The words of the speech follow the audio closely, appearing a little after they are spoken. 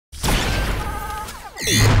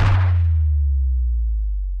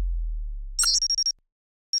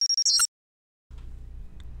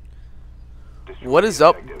What is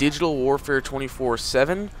up, Digital Warfare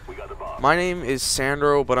 24/7? My name is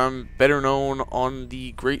Sandro, but I'm better known on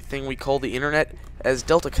the great thing we call the internet as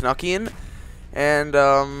Deltacanuckian. And,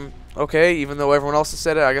 okay, even though everyone else has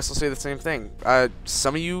said it, I guess I'll say the same thing.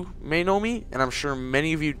 Some of you may know me, and I'm sure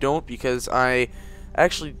many of you don't, because I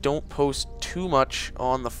actually don't post too much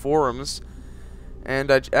on the forums,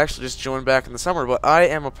 and I actually just joined back in the summer. But I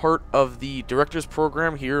am a part of the Directors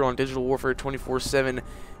Program here on Digital Warfare 24/7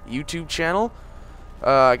 YouTube channel.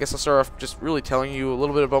 I guess I'll start off just really telling you a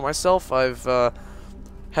little bit about myself. I've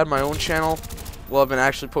had my own channel. Well, I've been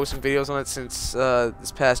actually posting videos on it since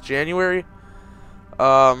this past January.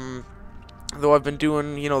 Though I've been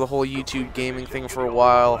doing, you know, the whole YouTube gaming thing for a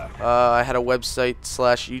while. I had a website /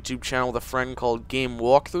 YouTube channel with a friend called Game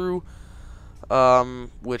Walkthrough,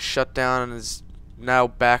 which shut down and is now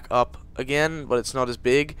back up again, but it's not as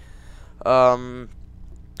big.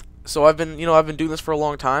 So I've been doing this for a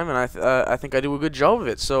long time, and I think I do a good job of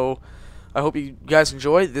it. So I hope you guys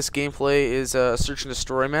enjoy. This gameplay is a search and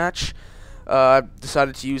destroy match. I've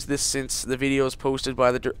decided to use this since the videos posted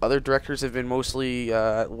by the other directors have been mostly,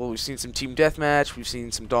 well, we've seen some team deathmatch, we've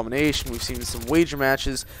seen some domination, we've seen some wager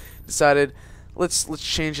matches. Decided let's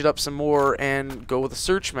change it up some more and go with a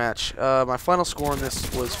search match. My final score on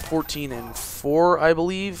this was 14-4, I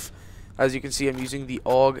believe. As you can see, I'm using the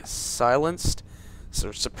AUG silenced.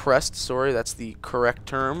 So suppressed, sorry, that's the correct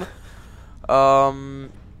term. Yeah,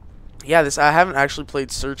 I haven't actually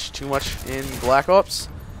played Search too much in Black Ops,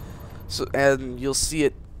 so and you'll see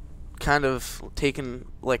it kind of taking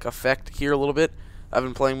like effect here a little bit. I've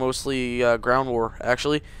been playing mostly Ground War,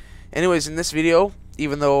 actually. Anyways, in this video,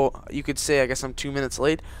 even though you could say I guess I'm 2 minutes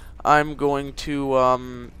late, I'm going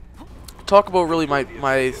to talk about really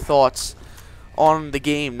my thoughts on the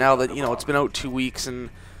game now that, you know, it's been out 2 weeks, and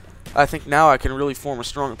I think now I can really form a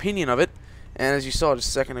strong opinion of it. And as you saw just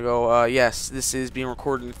a second ago, yes, this is being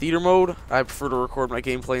recorded in theater mode. I prefer to record my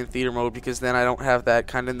gameplay in theater mode because then I don't have that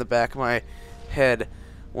kind of in the back of my head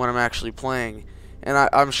when I'm actually playing. And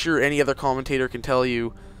I'm sure any other commentator can tell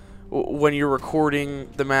you when you're recording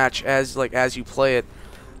the match as you play it,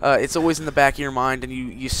 it's always in the back of your mind, and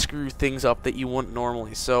you screw things up that you wouldn't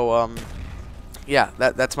normally. So yeah,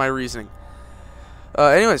 that's my reasoning.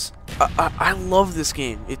 Anyways, I love this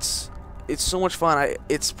game. It's so much fun.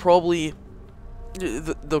 It's probably,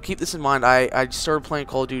 though, keep this in mind, I started playing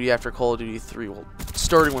Call of Duty after Call of Duty 3. Well,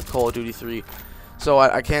 starting with Call of Duty 3. So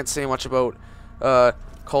I can't say much about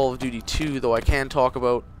Call of Duty 2, though I can talk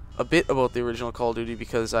about a bit about the original Call of Duty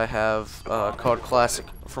because I have COD Classic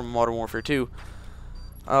from Modern Warfare 2.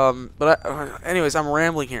 Anyways, I'm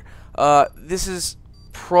rambling here. This is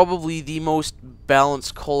probably the most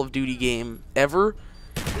balanced Call of Duty game ever,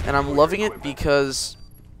 and I'm loving it because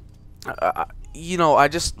you know, I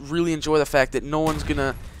just really enjoy the fact that no one's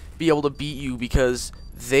gonna be able to beat you because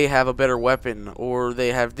they have a better weapon, or they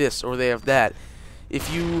have this, or they have that.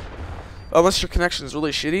 Unless your connection is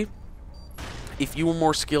really shitty, if you were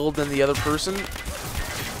more skilled than the other person,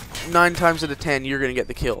 9 times out of 10 you're gonna get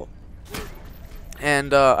the kill.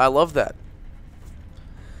 And I love that.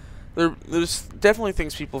 There's definitely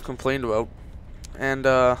things people have complained about, and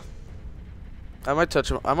I might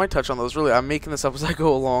touch on those. Really, I'm making this up as I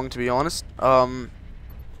go along, to be honest. There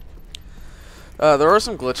are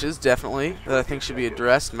some glitches, definitely, that I think should be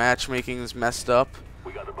addressed. Matchmaking is messed up.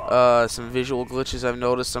 Some visual glitches I've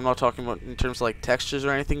noticed. I'm not talking about in terms of like textures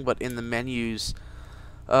or anything, but in the menus,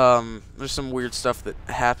 there's some weird stuff that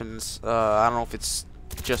happens. I don't know if it's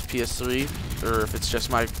just PS3 or if it's just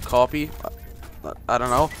my copy. I don't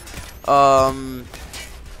know.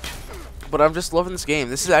 But I'm just loving this game.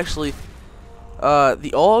 This is actually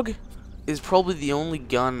the AUG is probably the only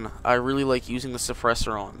gun I really like using the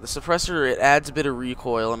suppressor on. The suppressor, it adds a bit of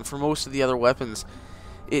recoil, and for most of the other weapons,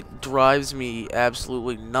 it drives me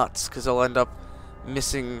absolutely nuts because I'll end up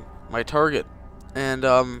missing my target. And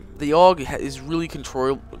the AUG is really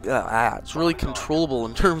it's really controllable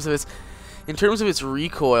in terms of its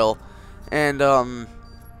recoil, and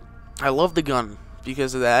I love the gun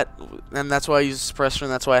because of that, and that's why I use a suppressor,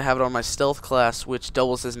 and that's why I have it on my stealth class, which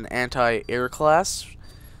doubles as an anti-air class.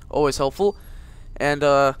 Always helpful. And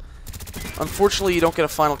unfortunately, you don't get a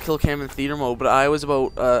final kill cam in theater mode, but I was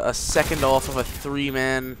about a second off of a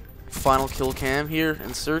 3-man final kill cam here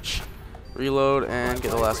in Search. Reload and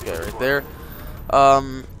get the last guy right there.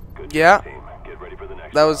 Yeah,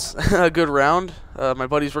 that was a good round. My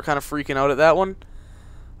buddies were kind of freaking out at that one.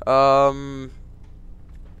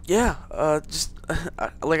 Yeah, just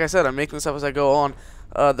like I said, I'm making this up as I go on.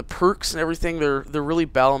 The perks and everything, they're really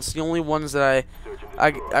balanced. The only ones that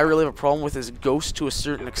I really have a problem with is Ghost to a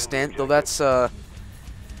certain extent, though that's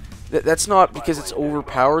not because it's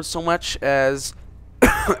overpowered so much as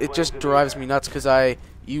it just drives me nuts because I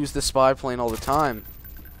use the spy plane all the time.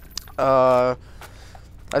 I've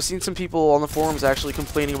seen some people on the forums actually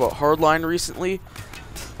complaining about Hardline recently.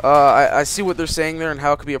 I see what they're saying there and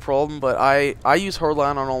how it could be a problem, but I use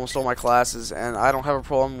Hardline on almost all my classes, and I don't have a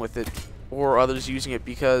problem with it or others using it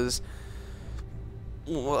because,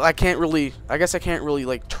 well, I guess I can't really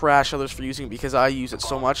like trash others for using it because I use it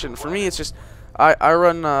so much, and for me it's just, I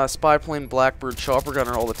run Spy Plane Blackbird Chopper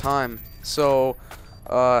Gunner all the time, so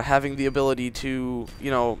having the ability to,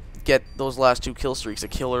 you know, get those last 2 kill streaks, a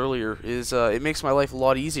kill earlier, is it makes my life a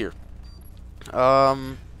lot easier.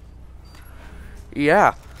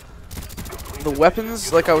 Yeah. The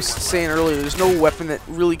weapons, like I was saying earlier, there's no weapon that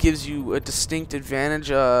really gives you a distinct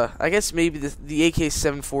advantage. I guess maybe the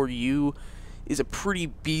AK-74U is a pretty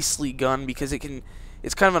beastly gun because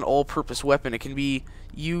it's kind of an all-purpose weapon. It can be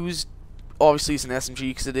used, obviously, as an SMG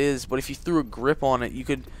because it is, but if you threw a grip on it, you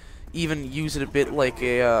could even use it a bit like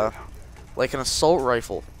an assault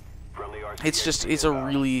rifle. It's a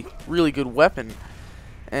really, really good weapon.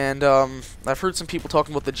 And I've heard some people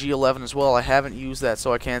talking about the G11 as well. I haven't used that,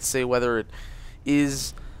 so I can't say whether it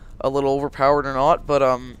is a little overpowered or not. But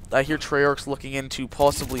I hear Treyarch's looking into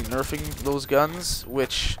possibly nerfing those guns,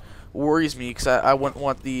 which worries me because I wouldn't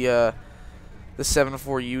want the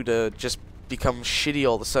 7.4U to just become shitty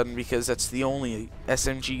all of a sudden because that's the only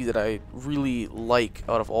SMG that I really like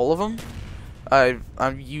out of all of them.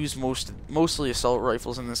 I've used mostly assault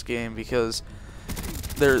rifles in this game because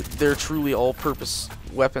they're truly all-purpose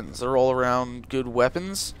weapons. They're all-around good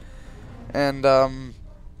weapons, and they're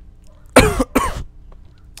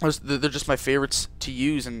just my favorites to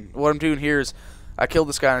use. And what I'm doing here is I killed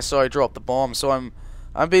this guy and I saw he dropped the bomb, so I'm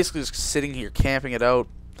basically just sitting here camping it out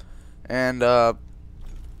and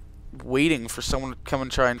waiting for someone to come and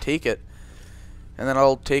try and take it, and then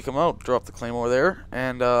I'll take him out, drop the claymore there,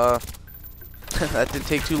 and that didn't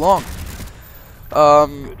take too long.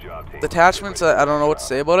 Attachments, I don't know what to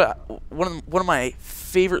say about it. One of my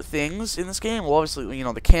favorite things in this game, well, obviously, you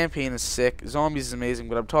know, the campaign is sick, zombies is amazing,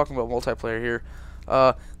 but I'm talking about multiplayer here.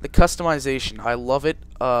 The customization, I love it.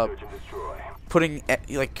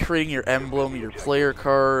 Creating your emblem, your player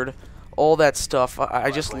card, all that stuff.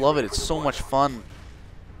 I just love it. It's so much fun.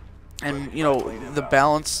 And, you know, the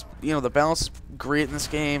balance is great in this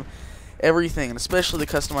game. Everything, and especially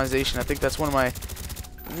the customization. I think that's one of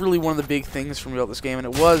the big things for me about this game, and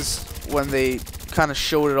it was when they kind of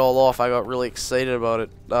showed it all off. I got really excited about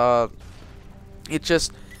it.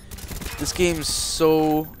 This game's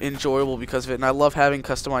so enjoyable because of it, and I love having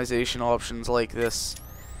customization options like this.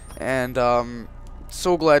 And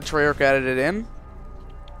so glad Treyarch added it in.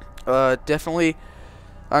 Definitely,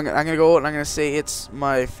 I'm gonna go out and I'm gonna say it's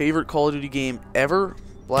my favorite Call of Duty game ever,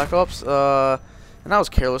 Black Ops. And I was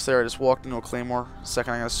careless there. I just walked into a claymore.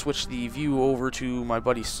 Second, I'm gonna switch the view over to my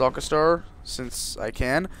buddy Soccerstar since I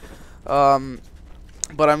can.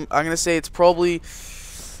 But I'm gonna say it's probably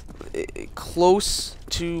close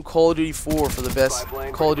to Call of Duty 4 for the best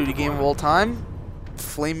Call of Duty game of all time.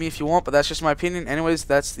 Flame me if you want, but that's just my opinion. Anyways,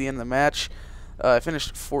 that's the end of the match. I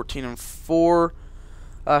finished 14-4.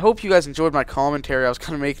 I hope you guys enjoyed my commentary. I was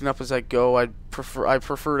kind of making up as I go. I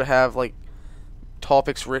prefer to have like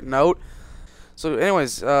topics written out. So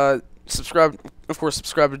anyways, subscribe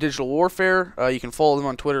to Digital Warfare. You can follow them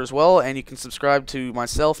on Twitter as well, and you can subscribe to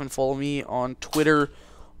myself and follow me on Twitter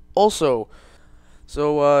also.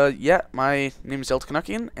 So yeah, my name is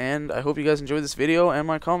Deltacanuckian, and I hope you guys enjoyed this video and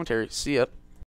my commentary. See ya.